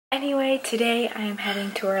Anyway, today I am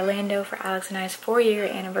heading to Orlando for Alex and I's 4-year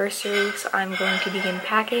anniversary, so I'm going to begin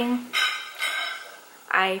packing.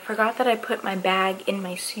 I forgot that I put my bag in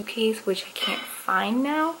my suitcase, which I can't find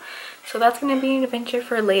now, so that's going to be an adventure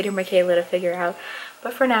for later Michaela to figure out.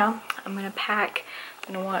 But for now, I'm going to pack,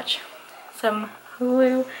 I'm going to watch some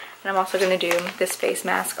Hulu, and I'm also going to do this face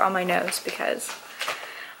mask on my nose because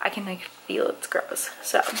I can like feel it's gross.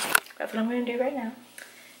 So that's what I'm going to do right now.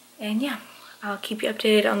 And yeah, I'll keep you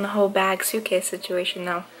updated on the whole bag suitcase situation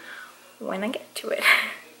though when I get to it.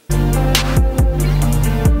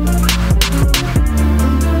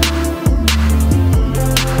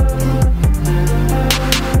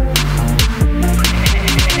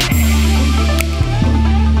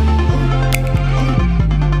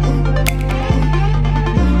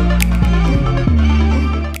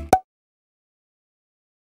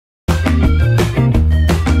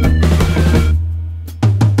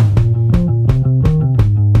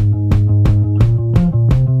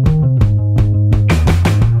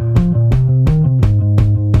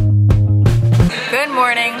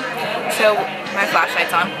 So my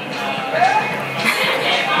flashlight's on.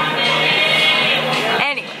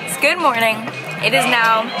 Anyways, good morning. It is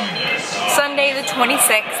now Sunday the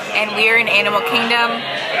 26th and we are in Animal Kingdom.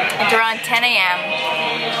 It's around 10 a.m.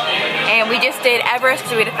 and we just did Everest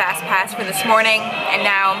because we had a fast pass for this morning, and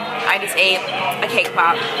now I just ate a cake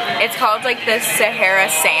pop. It's called like the Sahara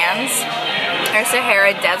Sands or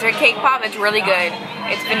Sahara Desert Cake Pop. It's really good.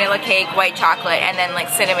 It's vanilla cake, white chocolate, and then like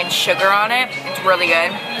cinnamon sugar on it. It's really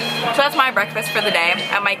good. So that's my breakfast for the day.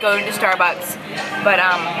 I might go into Starbucks, but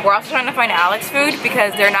we're also trying to find Alex food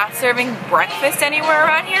because they're not serving breakfast anywhere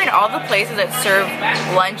around here, and all the places that serve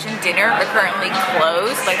lunch and dinner are currently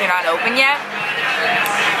closed, like they're not open yet.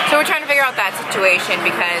 So we're trying to figure out that situation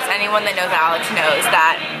because anyone that knows Alex knows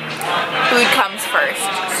that food comes first.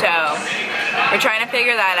 So we're trying to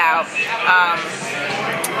figure that out.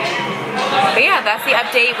 But yeah, that's the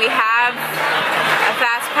update. We have a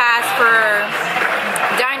fast pass for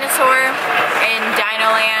Dinosaur in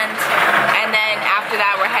Dinoland, and then after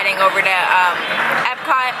that we're heading over to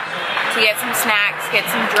Epcot to get some snacks, get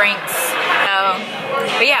some drinks.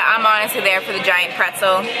 But yeah, I'm honestly there for the giant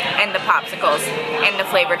pretzel and the popsicles and the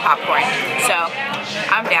flavored popcorn. So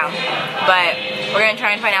I'm down. But we're gonna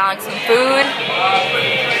try and find Alex some food,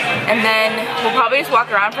 and then we'll probably just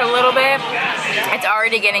walk around for a little bit. It's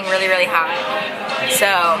already getting really, really hot, so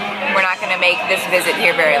we're not gonna make this visit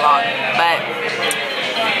here very long. But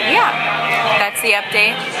yeah, that's the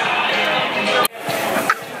update.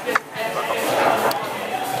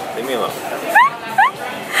 Leave me alone.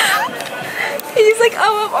 He's like,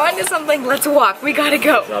 oh, I'm on to something. Let's walk. We gotta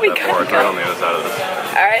go. We gotta go. Right on the other side of this.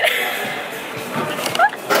 Alright.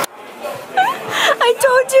 I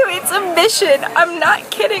told you it's a mission. I'm not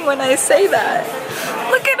kidding when I say that.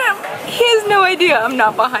 Look at him. He has no idea I'm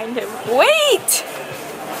not behind him. Wait!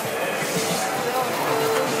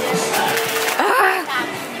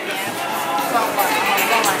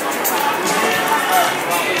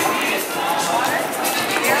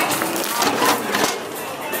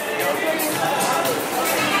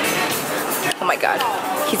 Oh my god.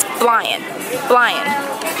 He's flying. Flying.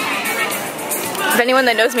 If anyone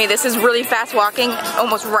that knows me, this is really fast walking,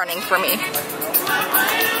 almost running for me.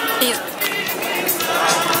 He's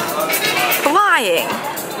flying.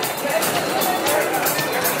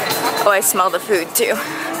 Oh, I smell the food too.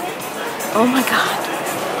 Oh my god.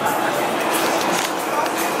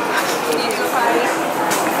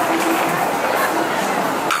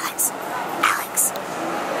 Alex. Alex.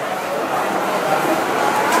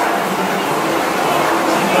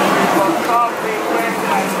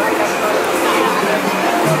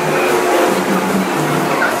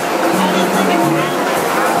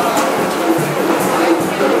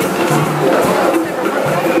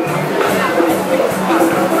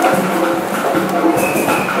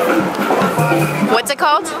 What's it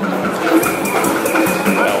called? That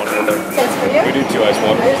one right there. That's for you? You do 2 ice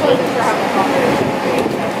water.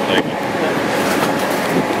 Thank you.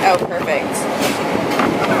 Oh, perfect.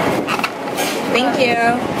 Thank you.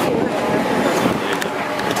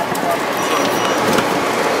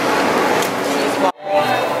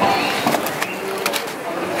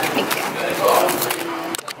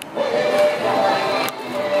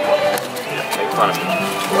 Make fun of me.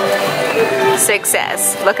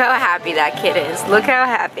 Success. Look how happy that kid is. Look how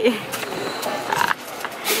happy.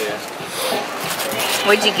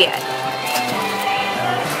 What'd you get?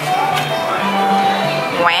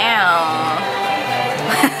 Wow.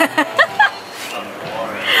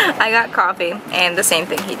 I got coffee and the same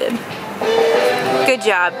thing he did. Good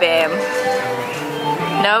job, babe.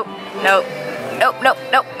 Nope, nope, nope, nope,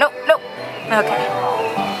 nope, nope, nope.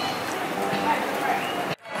 Okay.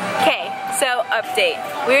 update.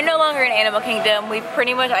 We're no longer in Animal Kingdom.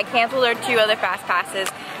 I canceled our 2 other fast passes,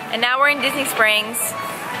 and now we're in Disney Springs.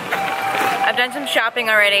 I've done some shopping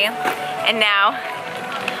already, and now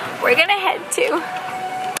we're gonna head to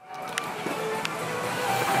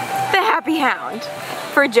the Happy Hound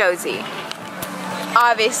for Josie.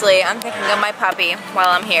 Obviously, I'm thinking of my puppy while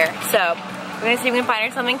I'm here, so we're gonna see if we can find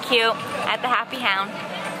her something cute at the Happy Hound.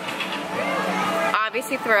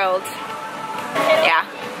 Obviously thrilled. Yeah,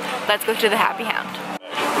 let's go to the Happy Hound.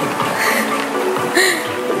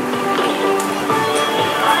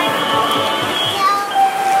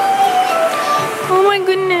 Oh my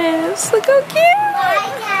goodness, look how cute!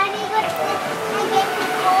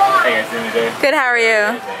 Hey guys, doing today? Good, how are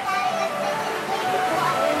you?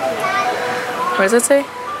 What does that say?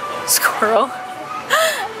 Squirrel.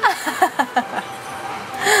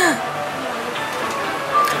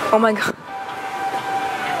 Oh my god.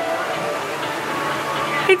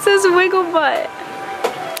 It says wiggle butt.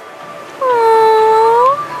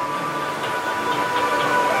 Aww.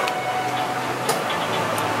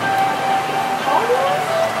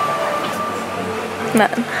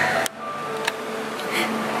 Nothing.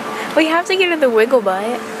 We have to get her the wiggle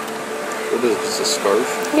butt. What is this, a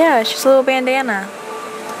scarf? Yeah, it's just a little bandana.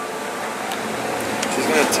 She's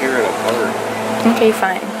gonna tear it apart. Okay,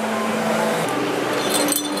 fine.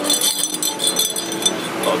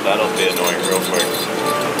 Oh, that'll be annoying real quick.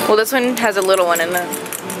 Well, this one has a little one in it.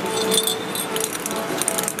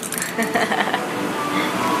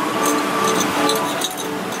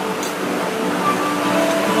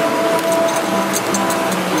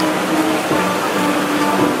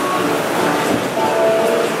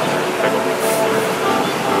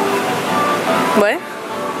 What?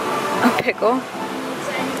 A pickle?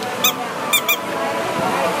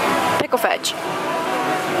 Pickle fetch.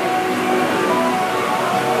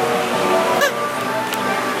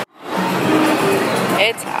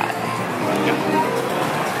 It's hot.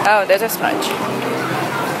 Oh, there's a sponge.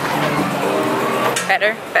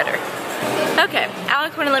 Better? Better. Okay,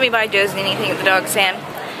 Alex wouldn't let me buy Josie anything at the dog stand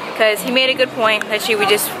because he made a good point that she would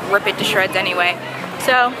just rip it to shreds anyway.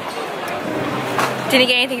 So, didn't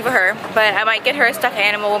get anything for her, but I might get her a stuffed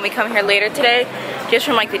animal when we come here later today, just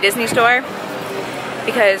from like the Disney store,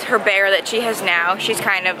 because her bear that she has now, she's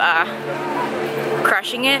kind of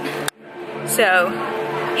crushing it. So,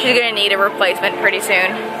 she's gonna need a replacement pretty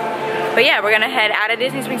soon. But yeah, we're gonna head out of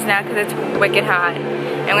Disney Springs now because it's wicked hot.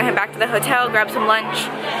 And we're gonna head back to the hotel, grab some lunch,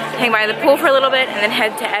 hang by the pool for a little bit, and then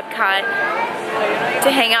head to Epcot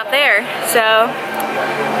to hang out there. So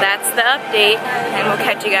that's the update, and we'll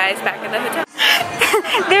catch you guys back at the hotel.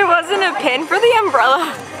 There wasn't a pin for the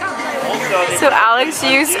umbrella, so Alex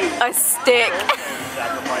used a stick.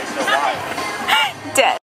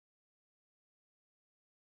 Dead.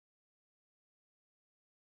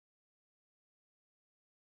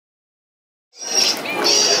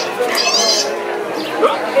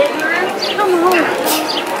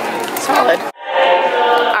 Solid.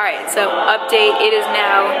 Alright, so update, it is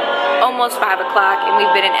now almost 5 o'clock and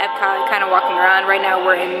we've been in Epcot kind of walking around. Right now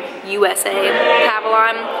we're in USA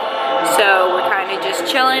Pavilion, so we're kind of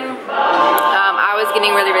just chilling. I was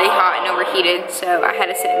getting really hot and overheated, so I had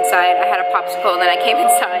to sit inside. I had a popsicle and then I came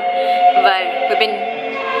inside, but we've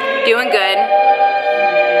been doing good.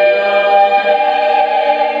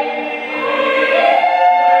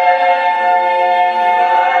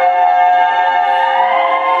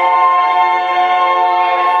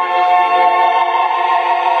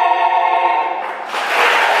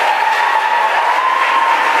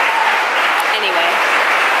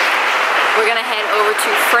 We're gonna head over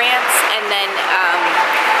to France and then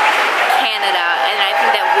Canada, and I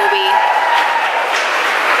think that we'll be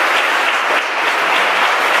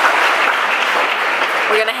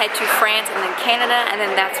gonna head to France and then Canada, and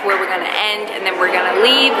then that's where we're gonna end, and then we're gonna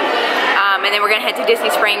leave, and then we're gonna head to Disney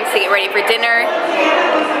Springs to get ready for dinner.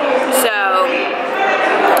 So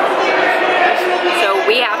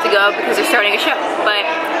we have to go because they're starting a show, but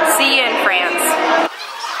see you in France.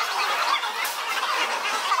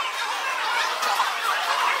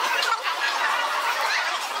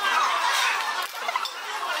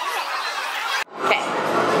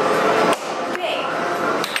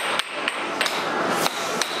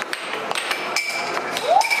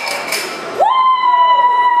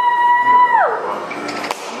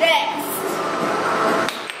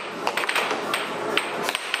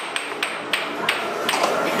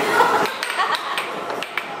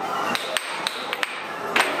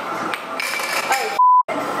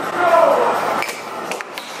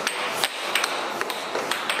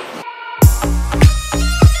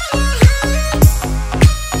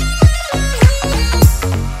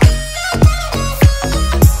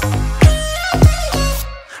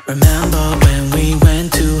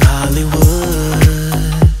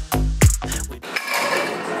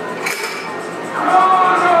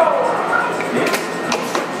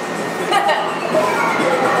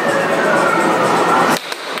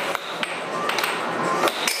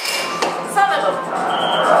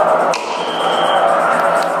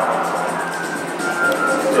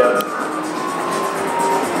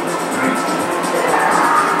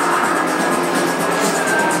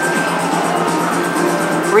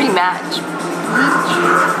 rematch.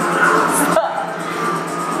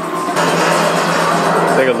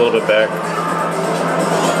 Take a little bit back.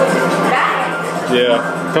 Back?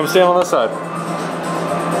 Yeah. Come stand on this side.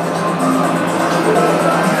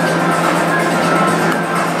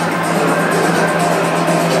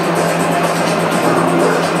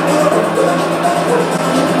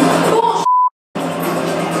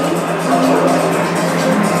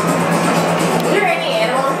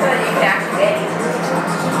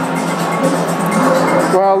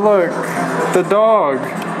 Wow, look, the dog.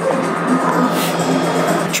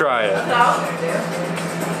 Try it. Oh,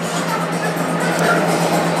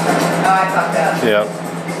 I fucked up. Yep.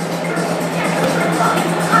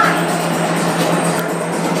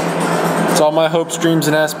 It's all my hopes, dreams,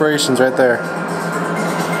 and aspirations right there.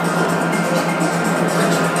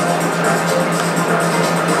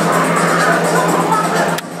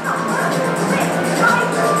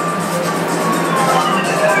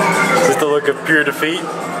 Is this the look of pure defeat?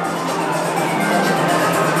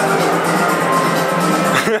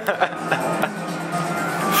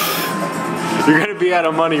 You're gonna be out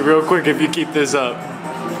of money real quick if you keep this up.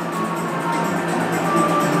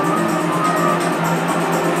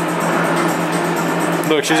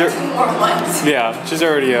 Look, she's yeah, she's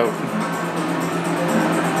already out.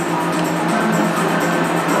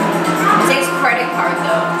 It takes credit card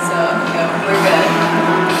though, so you know, we're good.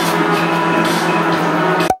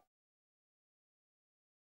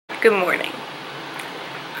 Good morning.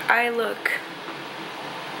 I look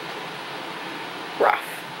rough,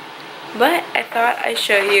 but I thought I'd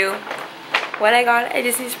show you what I got at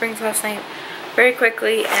Disney Springs last night very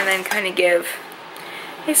quickly, and then kind of give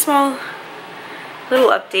a small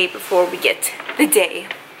little update before we get the day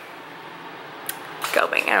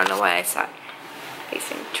going. I don't know why I sat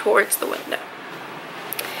facing towards the window.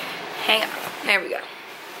 Hang on, there we go.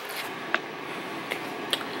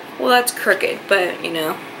 Well, that's crooked, but you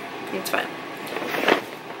know, it's fine.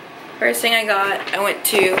 First thing I got, I went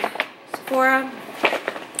to Sephora.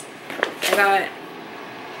 I got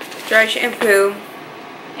dry shampoo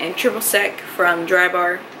and triple sec from Dry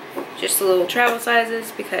Bar. Just the little travel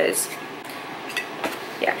sizes because,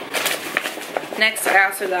 yeah. Next, I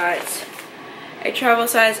also got a travel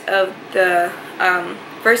size of the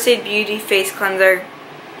First Aid Beauty face cleanser.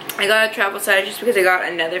 I got a travel size just because I got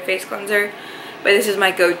another face cleanser, but this is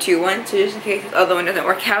my go-to one, so just in case the other one doesn't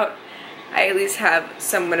work out, I at least have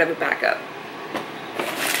somewhat of a backup.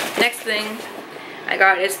 Next thing I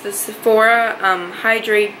got is the Sephora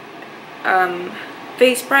Hydrate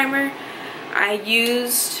face primer. I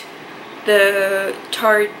used the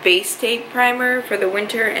Tarte Base Tape primer for the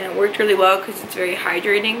winter, and it worked really well because it's very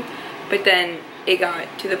hydrating, but then it got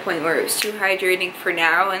to the point where it was too hydrating for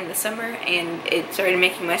now in the summer, and it started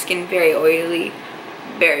making my skin very oily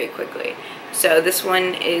very quickly. So this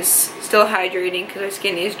one is still hydrating because my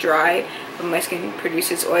skin is dry, but my skin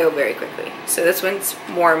produces oil very quickly. So this one's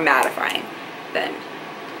more mattifying than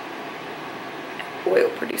oil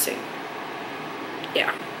producing.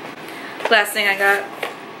 Yeah. Last thing I got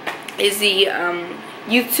is the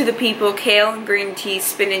Youth to the People Kale and Green Tea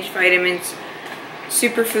Spinach Vitamins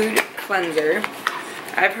Superfood Cleanser.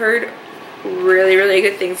 I've heard really, really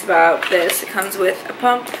good things about this. It comes with a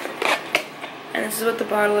pump, and this is what the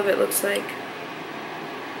bottle of it looks like.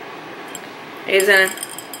 It is in a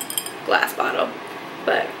glass bottle,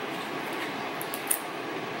 but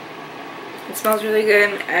it smells really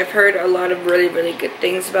good. I've heard a lot of really, really good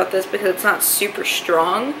things about this because it's not super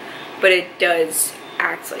strong, but it does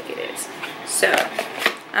act like it is. So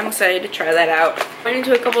I'm excited to try that out. I went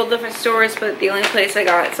into a couple of different stores, but the only place I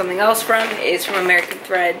got something else from is from American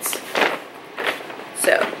Threads.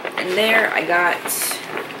 So in there I got,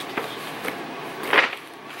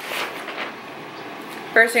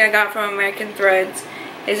 first thing I got from American Threads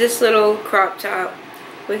is this little crop top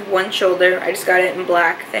with one shoulder. I just got it in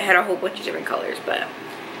black. They had a whole bunch of different colors, but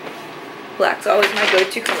black's always my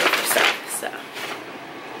go-to color for stuff.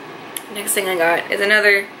 So next thing I got is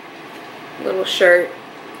another little shirt.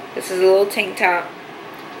 This is a little tank top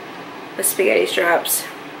with spaghetti straps,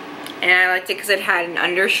 and I liked it because it had an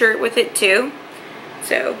undershirt with it too.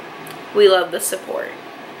 So we love the support.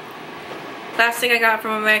 Last thing I got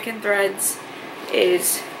from American Threads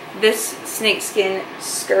is this snakeskin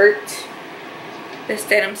skirt, this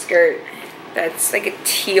denim skirt that's like a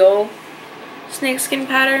teal snakeskin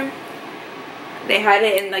pattern. They had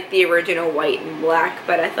it in like the original white and black,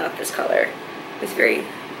 but I thought this color was very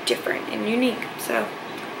different and unique, so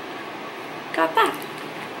got that.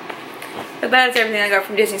 But that is everything I got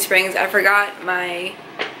from Disney Springs. I forgot my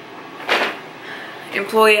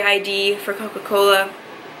employee ID for Coca-Cola,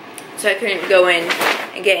 so I couldn't go in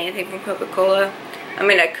and get anything from Coca-Cola. I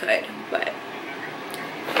mean, I could, but.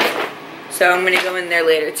 So I'm gonna go in there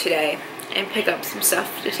later today and pick up some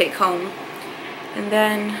stuff to take home. And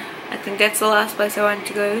then I think that's the last place I wanted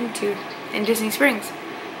to go into in Disney Springs.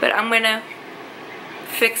 But I'm gonna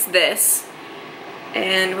fix this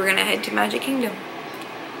and we're gonna head to Magic Kingdom.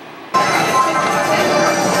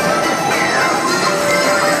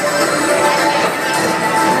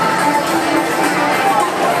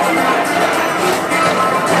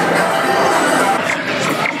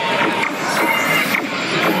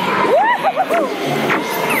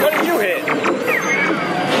 What did you hit?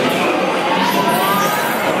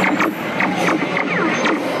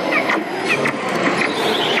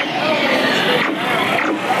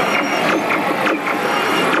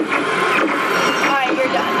 Alright,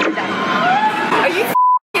 you're done, you're done. Are you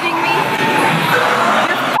kidding me?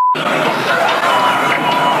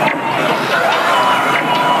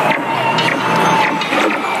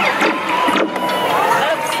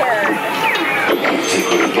 Absurd.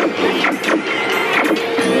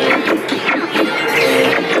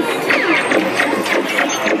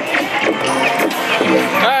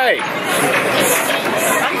 Hey!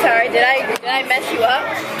 I'm sorry, did I mess you up?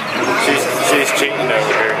 She's cheating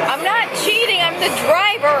over here. I'm not cheating, I'm the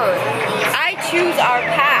driver. I choose our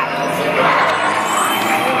path.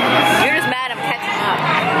 You're just mad I'm catching up.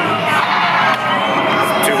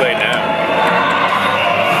 It's too late now.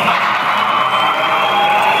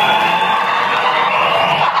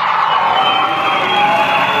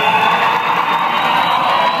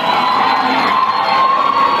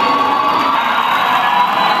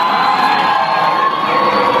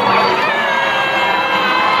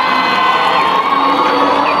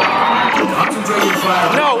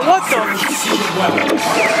 No, what the?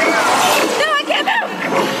 No, I can't move!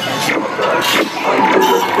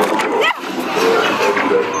 No!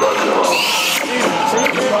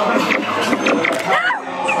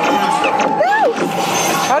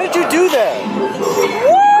 How did you do that?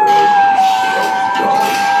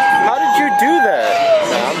 How did you do that?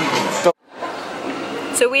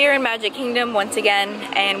 So we are in Magic Kingdom once again,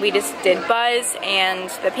 and we just did Buzz and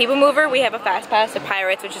the People Mover. We have a Fast Pass to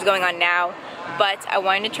Pirates, which is going on now. But I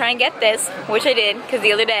wanted to try and get this, which I did, because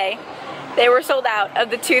the other day they were sold out of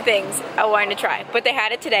the two things I wanted to try. But they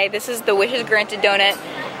had it today. This is the Wishes Granted donut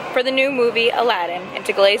for the new movie Aladdin. It's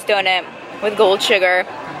a glazed donut with gold sugar,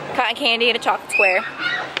 cotton candy, and a chocolate square.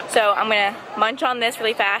 So I'm gonna munch on this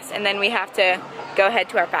really fast, and then we have to go ahead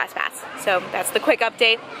to our Fast Pass. So that's the quick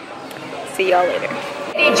update. See y'all later.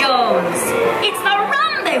 Hey Jones, it's the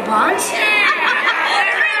rum they want. Bring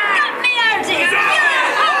up the artist.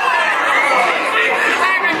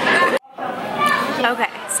 Okay,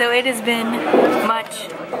 so it has been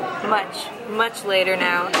much later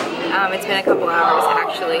now. It's been a couple hours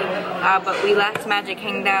actually, but we left Magic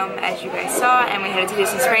Kingdom as you guys saw, and we headed to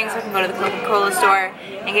Disney Springs so we can go to the Coca-Cola store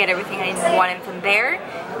and get everything I wanted from there.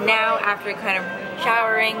 Now, after kind of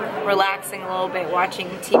showering, relaxing a little bit, watching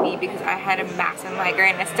TV because I had a massive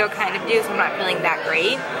migraine. I still kind of do, so I'm not feeling that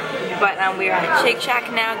great. But we are at Shake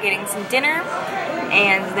Shack now getting some dinner,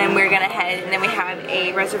 and then we're gonna head, and then we have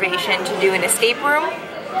a reservation to do an escape room.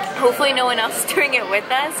 Hopefully no one else is doing it with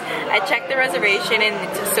us. I checked the reservation and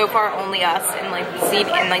it's so far only us in like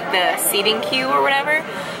the seating queue or whatever.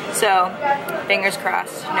 So fingers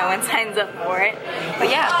crossed no one signs up for it. But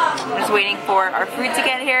yeah, I'm just waiting for our food to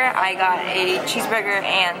get here. I got a cheeseburger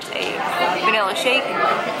and a vanilla shake.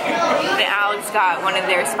 And Alex got one of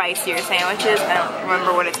their spicier sandwiches. I don't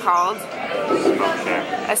remember what it's called.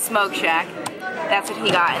 A Smoke Shack. That's what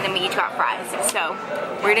he got, and then we each got fries. So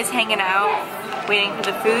we're just hanging out, waiting for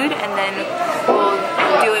the food, and then we'll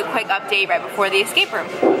do a quick update right before the escape room.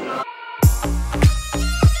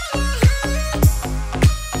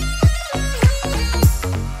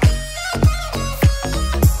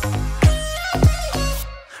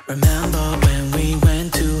 Remember when we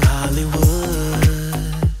went to Hollywood?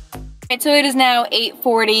 Alright, so it is now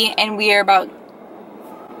 8:40, and we're about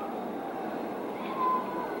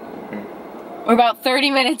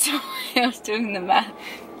 30 minutes away. I was doing the math.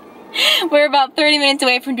 We're about 30 minutes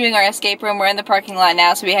away from doing our escape room. We're in the parking lot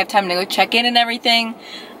now, so we have time to go check in and everything.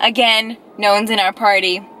 Again, no one's in our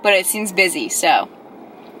party, but it seems busy, so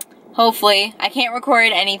hopefully. I can't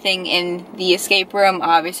record anything in the escape room.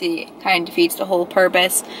 Obviously, it kind of defeats the whole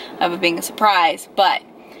purpose of it being a surprise, but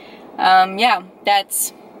yeah,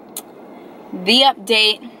 that's the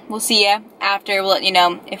update. We'll see ya after. We'll let you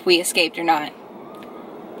know if we escaped or not.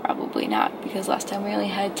 Probably not, because last time we only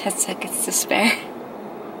had 10 seconds to spare.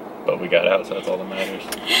 But we got out, so that's all that matters.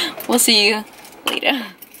 We'll see you later.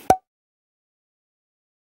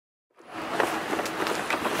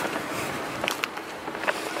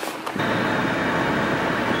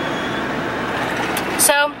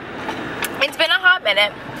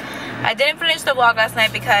 I didn't finish the vlog last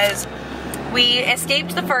night because we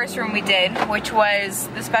escaped the first room we did, which was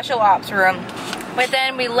the special ops room. But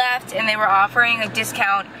then we left and they were offering a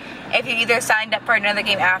discount if you either signed up for another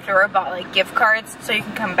game after or bought like gift cards so you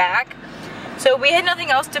can come back. So we had nothing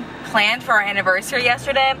else to plan for our anniversary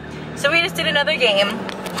yesterday, so we just did another game.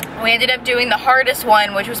 We ended up doing the hardest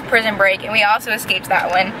one, which was Prison Break, and we also escaped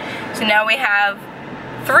that one. So now we have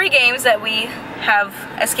 3 games that we have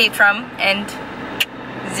escaped from and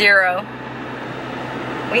 0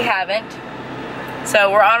 we haven't.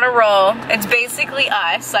 So we're on a roll. It's basically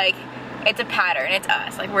us, like it's a pattern, it's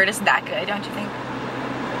us. Like we're just that good, don't you think?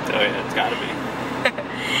 Oh yeah, it's gotta be.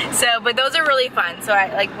 So, but those are really fun. So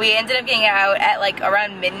we ended up getting out at like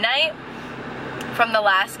around midnight from the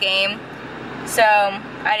last game. So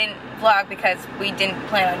I didn't vlog because we didn't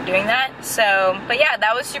plan on doing that. So, but yeah,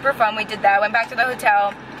 that was super fun. We did that, went back to the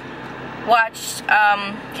hotel, watched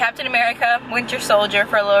Captain America, Winter Soldier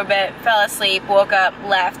for a little bit, fell asleep, woke up,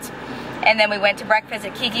 left, and then we went to breakfast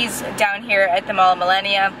at Kiki's down here at the Mall of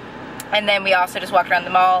Millennia, and then we also just walked around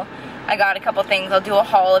the mall. I got a couple things. I'll do a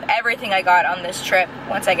haul of everything I got on this trip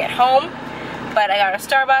once I get home. But I got a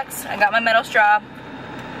Starbucks, I got my metal straw.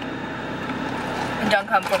 And don't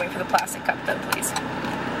come for me for the plastic cup though, please.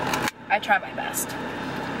 I try my best.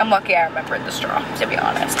 I'm lucky I remembered the straw, to be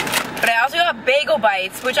honest. But I also got bagel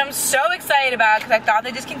bites, which I'm so excited about because I thought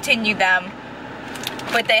they discontinued them,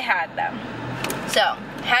 but they had them. So,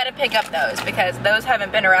 had to pick up those because those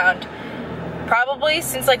haven't been around probably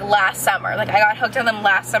since like last summer. Like I got hooked on them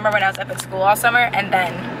last summer when I was up at school all summer, and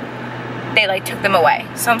then they like took them away.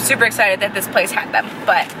 So I'm super excited that this place had them.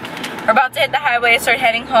 But we're about to hit the highway, start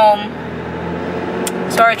heading home.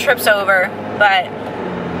 So our trip's over, but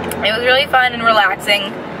it was really fun and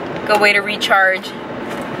relaxing. Good way to recharge.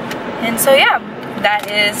 And so yeah, that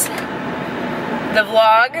is the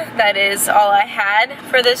vlog. That is all I had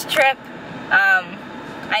for this trip.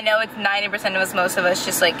 I know it's 90% of us, most of us,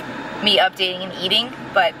 just like me updating and eating,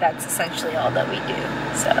 but that's essentially all that we do.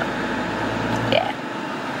 So yeah,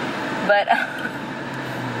 but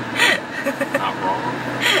Not wrong.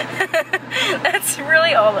 that's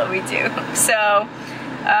really all that we do. So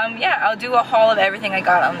yeah, I'll do a haul of everything I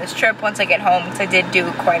got on this trip once I get home, because I did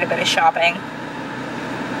do quite a bit of shopping.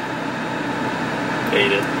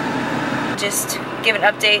 Hate it. Just give an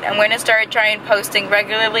update. I'm going to start trying posting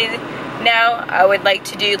regularly now. I would like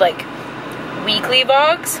to do like weekly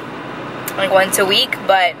vlogs, like once a week,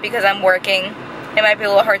 but because I'm working, it might be a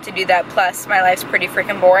little hard to do that. Plus, my life's pretty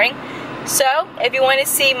freaking boring. So, if you want to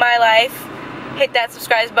see my life, hit that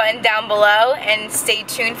subscribe button down below and stay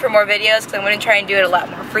tuned for more videos, because I'm going to try and do it a lot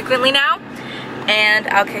more frequently now. And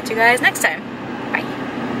I'll catch you guys next time.